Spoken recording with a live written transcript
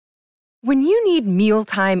When you need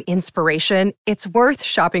mealtime inspiration, it's worth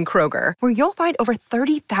shopping Kroger, where you'll find over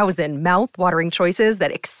 30,000 mouth-watering choices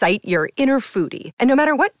that excite your inner foodie. And no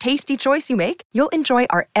matter what tasty choice you make, you'll enjoy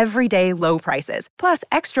our everyday low prices, plus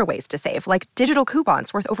extra ways to save, like digital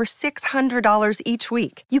coupons worth over $600 each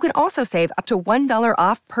week. You can also save up to $1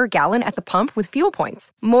 off per gallon at the pump with fuel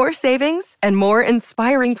points. More savings and more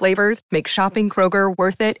inspiring flavors make shopping Kroger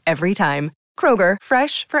worth it every time. Kroger,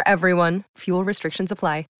 fresh for everyone. Fuel restrictions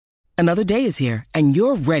apply. Another day is here, and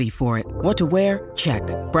you're ready for it. What to wear? Check.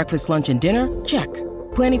 Breakfast, lunch, and dinner? Check.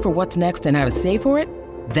 Planning for what's next and how to save for it?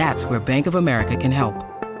 That's where Bank of America can help.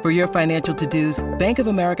 For your financial to-dos, Bank of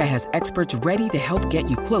America has experts ready to help get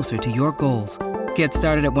you closer to your goals. Get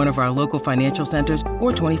started at one of our local financial centers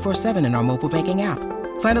or 24/7 in our mobile banking app.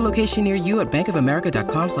 Find a location near you at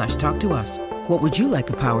bankofamerica.com/talktous. What would you like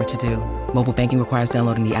the power to do? Mobile banking requires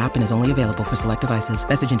downloading the app and is only available for select devices.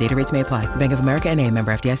 Message and data rates may apply. Bank of America N.A.,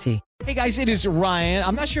 member FDIC. Hey guys, it is Ryan.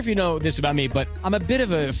 I'm not sure if you know this about me, but I'm a bit of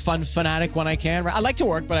a fun fanatic when I can. I like to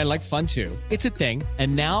work, but I like fun too. It's a thing.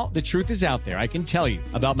 And now the truth is out there. I can tell you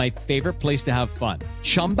about my favorite place to have fun.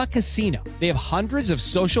 Chumba Casino. They have hundreds of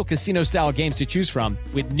social casino style games to choose from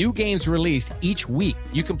with new games released each week.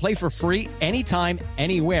 You can play for free anytime,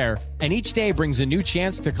 anywhere. And each day brings a new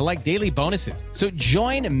chance to collect daily bonuses. So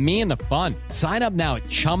join me in the fun. Sign up now at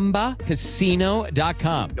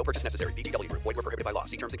ChumbaCasino.com. No purchase necessary. VGW Group. Void where prohibited by law.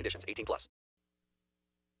 See terms and conditions. 18+.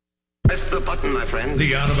 Press the button, my friend.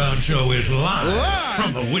 The Out of Bounds Show is live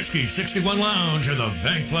from the Whiskey 61 Lounge in the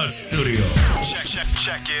Bank Plus studio.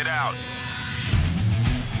 Check it out.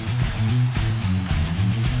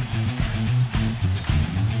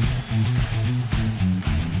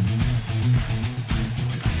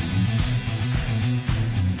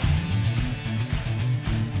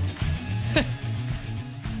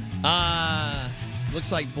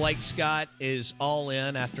 Looks like Blake Scott is all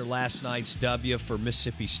in after last night's W for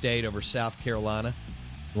Mississippi State over South Carolina.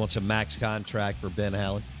 He wants a max contract for Ben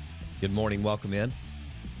Allen. Good morning. Welcome in.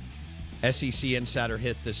 SEC Insider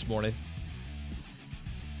Hit this morning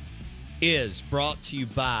is brought to you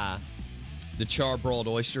by the Charbroiled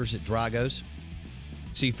Oysters at Drago's,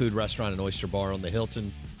 seafood restaurant and oyster bar on the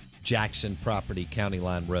Hilton Jackson property, County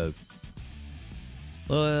Line Road.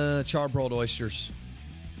 Charbroiled oysters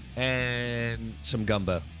and some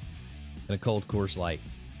gumbo and a cold Coors Light,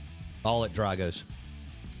 all at Drago's,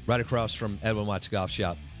 right across from Edwin Watts Golf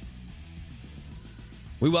Shop.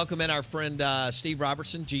 We welcome in our friend Steve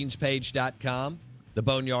Robertson, genespage.com, the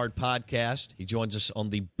Boneyard Podcast. He joins us on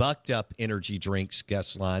the Bucked Up Energy Drinks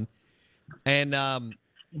guest line. And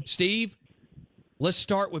Steve, let's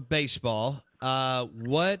start with baseball.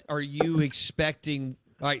 What are you expecting?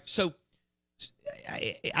 All right, so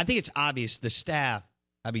I think it's obvious the staff,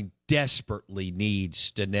 desperately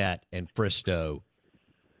needs Stinnett and Fristow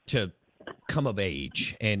to come of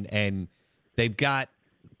age. And they've got,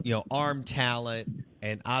 arm talent,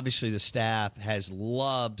 and obviously the staff has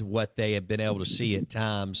loved what they have been able to see at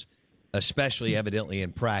times, especially evidently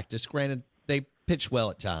in practice. Granted, they pitched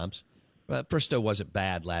well at times, but Fristow wasn't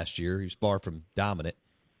bad last year. He was far from dominant,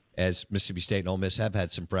 as Mississippi State and Ole Miss have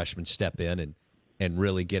had some freshmen step in and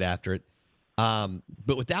really get after it.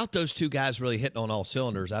 But without those two guys really hitting on all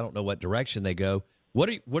cylinders, I don't know what direction they go. What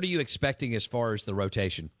are you expecting as far as the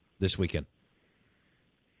rotation this weekend?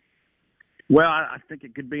 Well, I think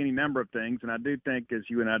it could be any number of things, and I do think, as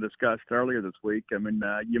you and I discussed earlier this week,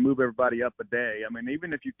 you move everybody up a day.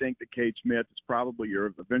 Even if you think that Cade Smith is probably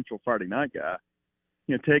your eventual Friday night guy,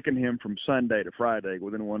 taking him from Sunday to Friday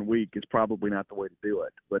within 1 week is probably not the way to do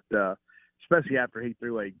it. But especially after he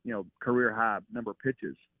threw a career high number of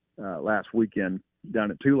pitches last weekend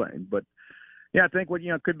down at Tulane. But yeah, I think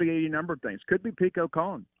could be any number of things. Could be Pico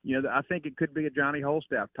Cohn. I think it could be a Johnny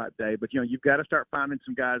Holstaff type day. But you've got to start finding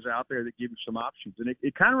some guys out there that give you some options. And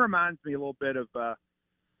it kind of reminds me a little bit of I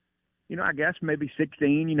guess maybe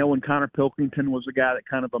 16. When Connor Pilkington was the guy that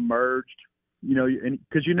kind of emerged.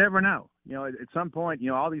 Because you never know. At some point,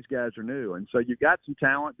 all these guys are new, and so you've got some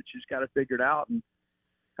talent, but you just got to figure it out. And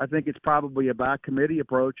I think it's probably a by committee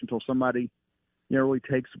approach until somebody really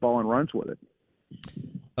takes the ball and runs with it.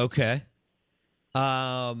 Okay.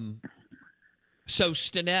 So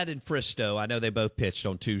Stinnett and Fristow, I know they both pitched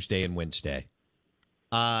on Tuesday and Wednesday.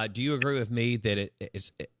 Do you agree with me that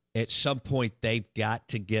at some point they've got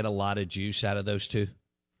to get a lot of juice out of those two?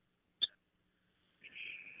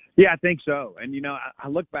 Yeah, I think so. And, I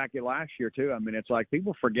look back at last year, too. It's like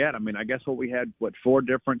people forget. I guess we had, 4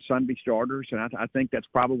 different Sunday starters, and I think that's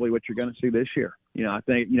probably what you're going to see this year. I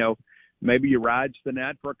think, maybe you ride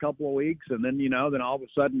Stinnett for a couple of weeks, and then, then all of a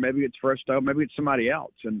sudden maybe it's Fristow, maybe it's somebody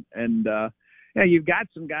else. And you've got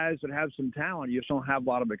some guys that have some talent. You just don't have a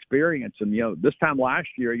lot of experience. And, this time last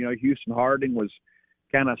year, Houston Harding was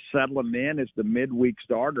kind of settling in as the midweek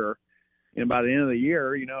starter. And by the end of the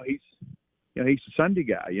year, he's a Sunday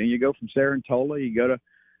guy. You go from Sarantola, you go to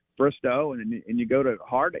Bristow, and you go to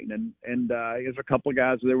Harding. And there's a couple of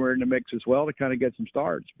guys that were in the mix as well to kind of get some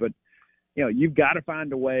starts. But, you've got to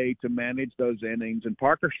find a way to manage those innings. And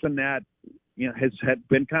Parker Stinnett, has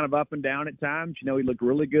been kind of up and down at times. He looked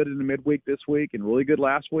really good in the midweek this week and really good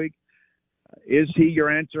last week. Is he your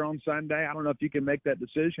answer on Sunday? I don't know if you can make that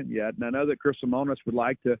decision yet. And I know that Chris Lemonis would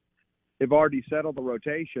like to have already settled the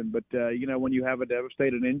rotation. But, when you have a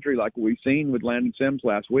devastating injury like we've seen with Landon Sims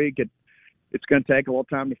last week, it's going to take a little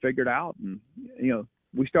time to figure it out. And,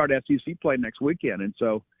 we start SEC play next weekend. And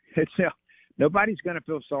so it's nobody's going to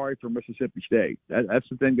feel sorry for Mississippi State. That's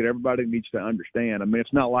the thing that everybody needs to understand. I mean,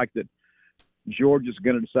 it's not like that Georgia's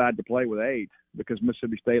going to decide to play with 8 because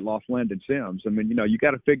Mississippi State lost Landon Sims. I mean, you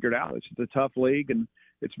got to figure it out. It's a tough league, and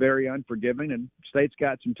it's very unforgiving, and State's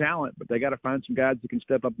got some talent, but they got to find some guys that can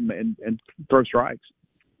step up and throw strikes.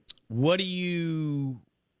 What do you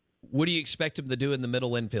expect them to do in the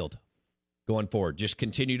middle infield going forward? Just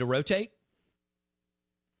continue to rotate?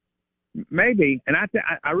 Maybe. And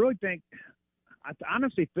I really think – I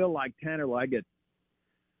honestly feel like Tanner Leggett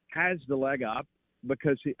has the leg up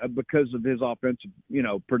because of his offensive,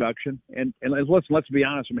 production. And let's be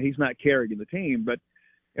honest, I mean, he's not carrying the team, but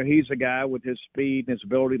he's a guy with his speed and his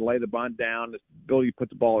ability to lay the bunt down, his ability to put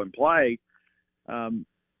the ball in play.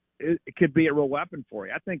 It could be a real weapon for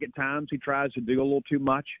you. I think at times he tries to do a little too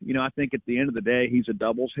much. I think at the end of the day, he's a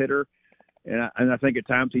doubles hitter. And I think at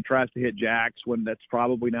times he tries to hit jacks when that's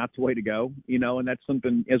probably not the way to go, and that's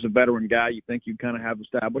something as a veteran guy you think you kind of have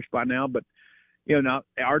established by now. But, now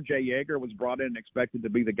R.J. Yeager was brought in and expected to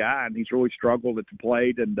be the guy, and he's really struggled at the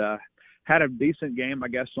plate and had a decent game, I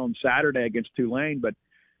guess, on Saturday against Tulane. But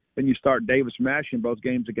then you start Davis Mesh in both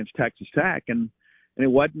games against Texas Tech, and it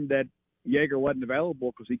wasn't that Yeager wasn't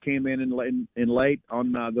available because he came in late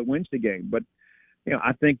on the Wednesday game. But,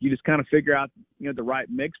 I think you just kind of figure out, the right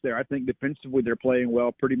mix there. I think defensively they're playing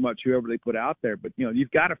well pretty much whoever they put out there. But,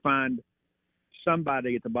 you've got to find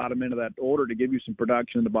somebody at the bottom end of that order to give you some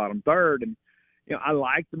production in the bottom third. And, I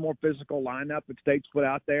like the more physical lineup that State's put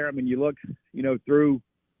out there. I mean, you look, through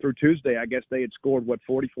Tuesday, I guess they had scored,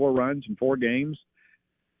 44 runs in 4 games.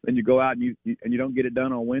 Then you go out and you don't get it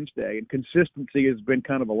done on Wednesday. And consistency has been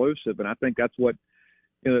kind of elusive, and I think that's what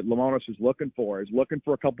that Lemonis is looking for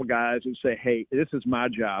a couple guys who say, hey, this is my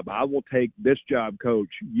job. I will take this job, coach.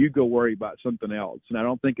 You go worry about something else. And I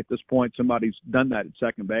don't think at this point somebody's done that at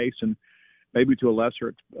second base and maybe to a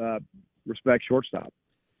lesser respect shortstop.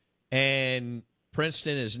 And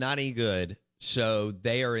Princeton is not any good, so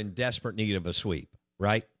they are in desperate need of a sweep,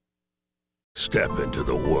 right? Step into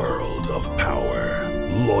the world of power,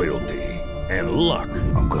 loyalty, and luck.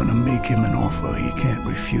 I'm going to make him an offer he can't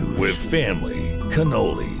refuse. With family,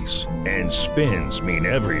 cannolis, and spins mean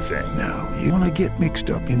everything. Now, you want to get mixed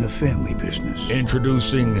up in the family business.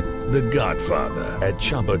 Introducing The Godfather at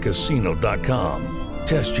ChumbaCasino.com.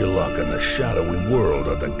 Test your luck in the shadowy world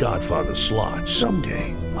of The Godfather slot.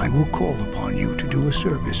 Someday, I will call upon you to do a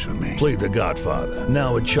service for me. Play The Godfather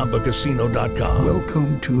now at ChumbaCasino.com.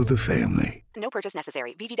 Welcome to the family. No purchase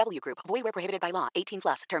necessary. VGW Group. Void where prohibited by law.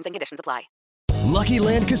 18+. Terms and conditions apply. Lucky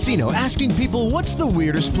Land Casino, asking people, what's the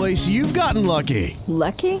weirdest place you've gotten lucky?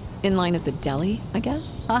 Lucky? In line at the deli, I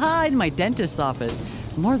guess? Aha, in my dentist's office.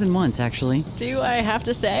 More than once, actually. Do I have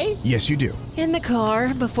to say? Yes, you do. In the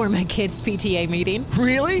car before my kids' PTA meeting.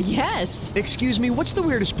 Really? Yes. Excuse me, what's the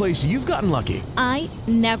weirdest place you've gotten lucky? I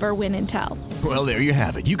never win and tell. Well, there you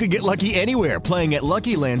have it. You can get lucky anywhere, playing at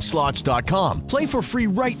LuckyLandSlots.com. Play for free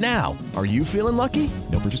right now. Are you feeling lucky?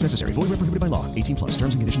 No purchase necessary. Void where prohibited by law. 18+.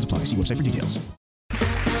 Terms and conditions apply. See website for details.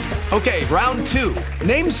 Okay, round 2.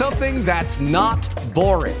 Name something that's not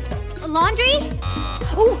boring. A laundry?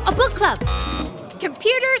 Ooh, a book club.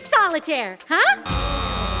 Computer solitaire, huh?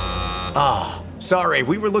 Ah, oh, sorry.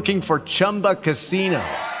 We were looking for Chumba Casino.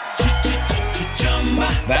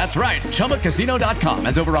 That's right. ChumbaCasino.com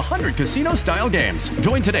has over 100 casino-style games.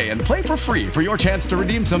 Join today and play for free for your chance to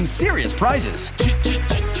redeem some serious prizes.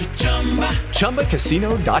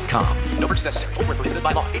 ChumbaCasino.com. No purchase necessary. Void where prohibited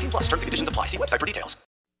by law. 18+. Terms and conditions apply. See website for details.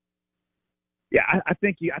 Yeah, I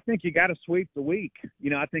think you got to sweep the week.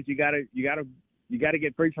 I think you got to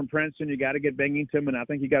get free from Princeton. You got to get Binghamton, and I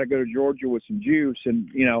think you got to go to Georgia with some juice. And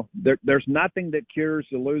there's nothing that cures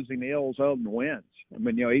the losing ills other than wins. I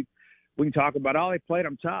mean, we can talk about, they played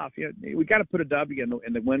them tough. We got to put a W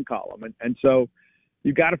in the win column, and so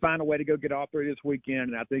you got to find a way to go get all 3 this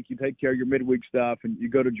weekend. And I think you take care of your midweek stuff, and you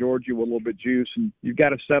go to Georgia with a little bit of juice, and you've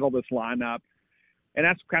got to settle this lineup. And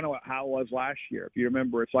that's kind of how it was last year. If you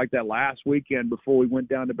remember, it's like that last weekend before we went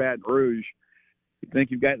down to Baton Rouge. You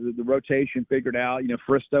think you've got the rotation figured out. You know,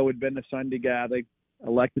 Fristoe had been the Sunday guy. They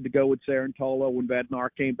elected to go with Sarantolo when Bednar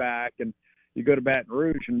came back. And you go to Baton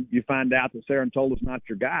Rouge and you find out that Sarantolo's not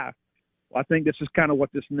your guy. Well, I think this is kind of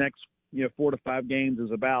what this next, 4 to 5 games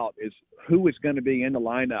is about, is who is going to be in the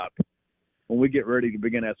lineup when we get ready to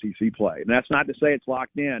begin SEC play. And that's not to say it's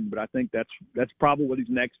locked in, but I think that's probably what these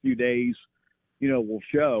next few days, will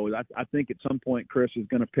show. I think at some point Chris is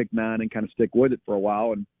going to pick 9 and kind of stick with it for a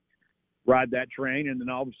while and ride that train, and then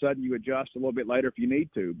all of a sudden you adjust a little bit later if you need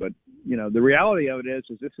to. But, the reality of it is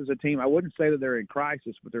this is a team, I wouldn't say that they're in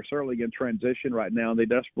crisis, but they're certainly in transition right now, and they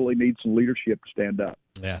desperately need some leadership to stand up.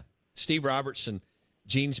 Yeah. Steve Robertson,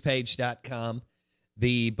 genespage.com,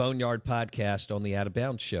 the Boneyard Podcast on the Out of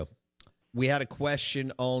Bounds Show. We had a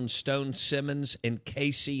question on Stone Simmons and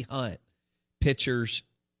Casey Hunt, pitchers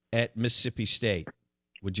at Mississippi State.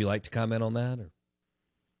 Would you like to comment on that? Or?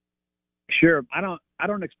 Sure. I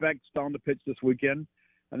don't expect Stone to pitch this weekend.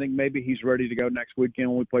 I think maybe he's ready to go next weekend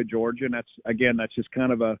when we play Georgia. And that's just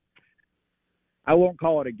kind of I won't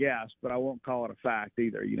call it a guess, but I won't call it a fact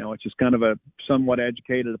either. It's just kind of a somewhat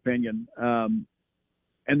educated opinion. And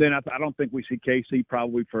then I don't think we see Casey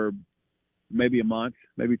probably for maybe a month,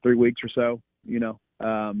 maybe 3 weeks or so,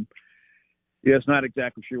 it's not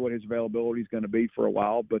exactly sure what his availability is going to be for a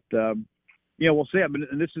while, but we'll see. I mean,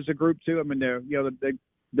 and this is a group too. I mean,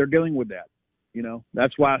 they're dealing with that.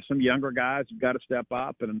 That's why some younger guys have got to step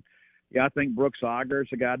up. And I think Brooks Auger is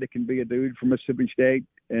a guy that can be a dude from Mississippi State.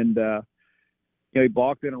 And, he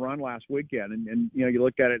balked in a run last weekend. And you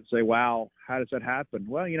look at it and say, wow, how does that happen?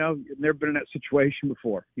 Well, you've never been in that situation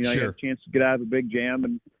before. Sure. He had a chance to get out of a big jam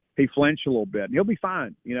and he flinched a little bit. And he'll be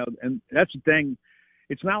fine, and that's the thing.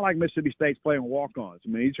 It's not like Mississippi State's playing walk-ons. I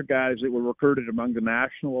mean, these are guys that were recruited among the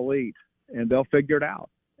national elite, and they'll figure it out.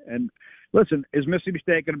 And listen, is Mississippi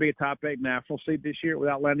State going to be a top 8 national seed this year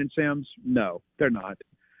without Landon Sims? No, they're not.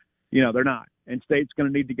 They're not. And State's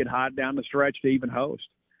going to need to get hot down the stretch to even host.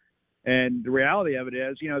 And the reality of it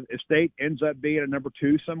is, if State ends up being a number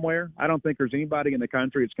 2 somewhere, I don't think there's anybody in the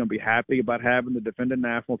country that's going to be happy about having the defending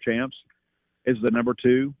national champs as the number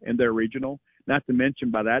 2 in their regional. Not to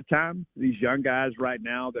mention, by that time, these young guys right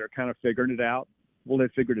now that are kind of figuring it out, well, they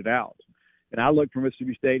figured it out. And I look for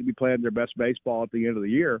Mississippi State to be playing their best baseball at the end of the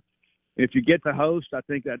year. And if you get to host, I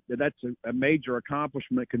think that's a major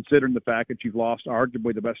accomplishment considering the fact that you've lost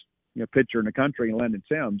arguably the best pitcher in the country in Landon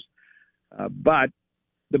Sims. But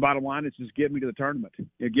the bottom line is just get me to the tournament.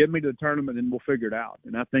 Get me to the tournament, and we'll figure it out.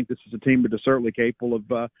 And I think this is a team that is certainly capable of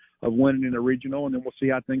winning in the regional, and then we'll see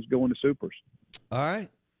how things go in the supers. All right.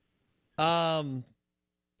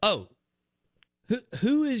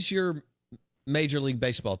 Who is your Major League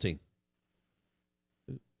Baseball team?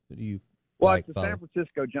 Who do you it's the San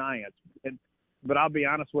Francisco Giants. But I'll be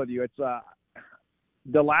honest with you, it's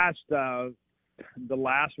the last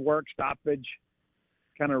work stoppage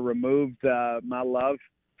kind of removed my love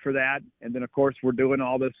for that. And then of course we're doing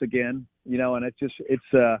all this again, and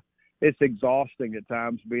it's exhausting at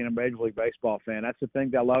times being a Major League Baseball fan. That's the thing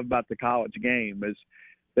that I love about the college game is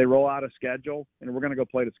they roll out a schedule, and we're going to go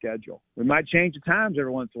play the schedule. We might change the times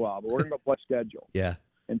every once in a while, but we're going to go play schedule. Yeah.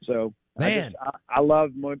 And so Man. I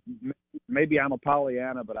love, maybe I'm a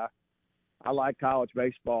Pollyanna, but I like college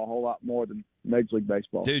baseball a whole lot more than Major League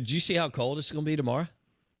Baseball. Dude, do you see how cold it's going to be tomorrow?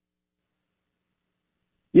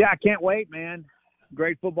 Yeah, I can't wait, man.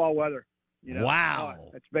 Great football weather. Wow.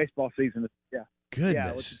 It's baseball season. Yeah. Goodness.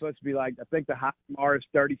 Yeah, it's supposed to be like, I think the high tomorrow is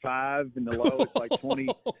 35 and the low is like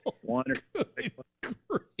 21 or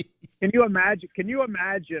Can you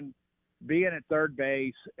imagine being at third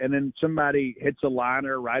base and then somebody hits a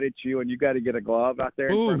liner right at you and you got to get a glove out there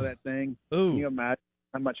in front of that thing? Can you imagine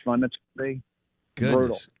how much fun that's going to be?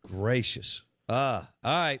 Goodness gracious. All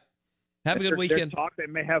right. Have a good weekend. Talk they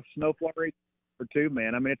may have snow flurries or 2,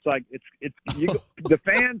 man. I mean, it's like the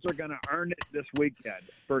fans are going to earn it this weekend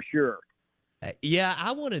for sure. Yeah,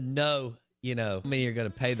 I want to know, how many are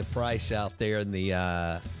going to pay the price out there in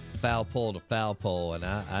the foul pole to foul pole, and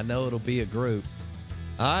I know it'll be a group.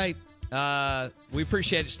 All right. We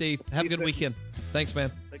appreciate it, Steve. Have a good weekend. Thanks,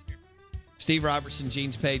 man. Thank you. Steve Robertson,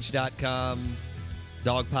 genespage.com,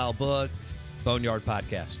 Dogpile Book, Boneyard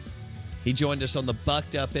Podcast. He joined us on the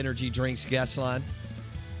Bucked Up Energy Drinks guest line.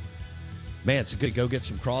 Man, it's good to go get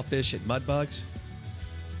some crawfish at Mudbugs.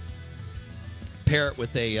 Pair it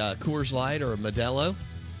with a Coors Light or a Modelo.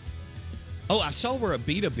 Oh, I saw where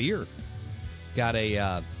Abita Beer got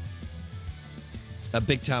a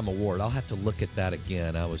big-time award. I'll have to look at that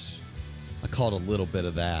again. I caught a little bit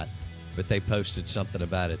of that, but they posted something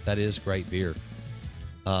about it. That is great beer.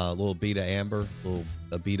 A little Abita Amber, a little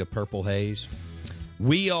Abita Purple Haze.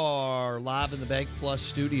 We are live in the Bank Plus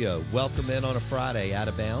studio. Welcome in on a Friday. Out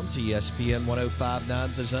of Bounds, ESPN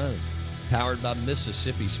 105.9 The Zone. Powered by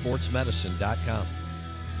MississippiSportsMedicine.com.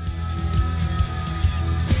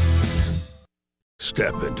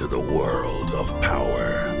 Step into the world of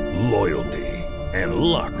power, loyalty, and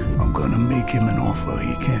luck. I'm gonna make him an offer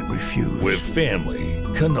he can't refuse. With family,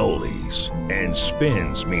 cannolis, and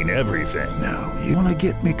spins mean everything. Now, you wanna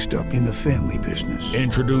get mixed up in the family business.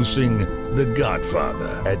 Introducing The Godfather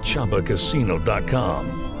at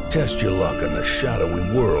ChumbaCasino.com. Test your luck in the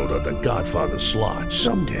shadowy world of The Godfather slot.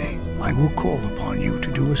 Someday, I will call upon you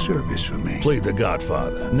to do a service for me. Play The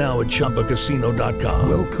Godfather now at ChumbaCasino.com.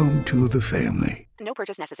 Welcome to the family. No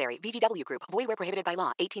purchase necessary. VGW Group. Void where prohibited by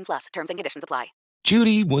law. 18+. Terms and conditions apply.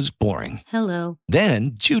 Judy was boring. Hello.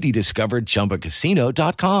 Then Judy discovered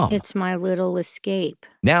ChumbaCasino.com. It's my little escape.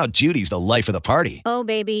 Now Judy's the life of the party. Oh,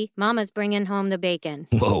 baby, mama's bringing home the bacon.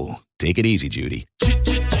 Whoa, take it easy, Judy.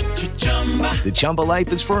 The Chumba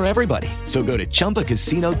life is for everybody. So go to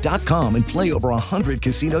ChumbaCasino.com and play over 100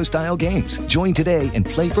 casino-style games. Join today and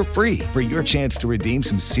play for free for your chance to redeem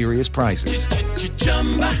some serious prizes.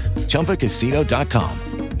 ChumbaCasino.com.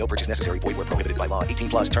 No purchase necessary. Void where prohibited by law.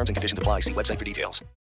 18+. Terms and conditions apply. See website for details.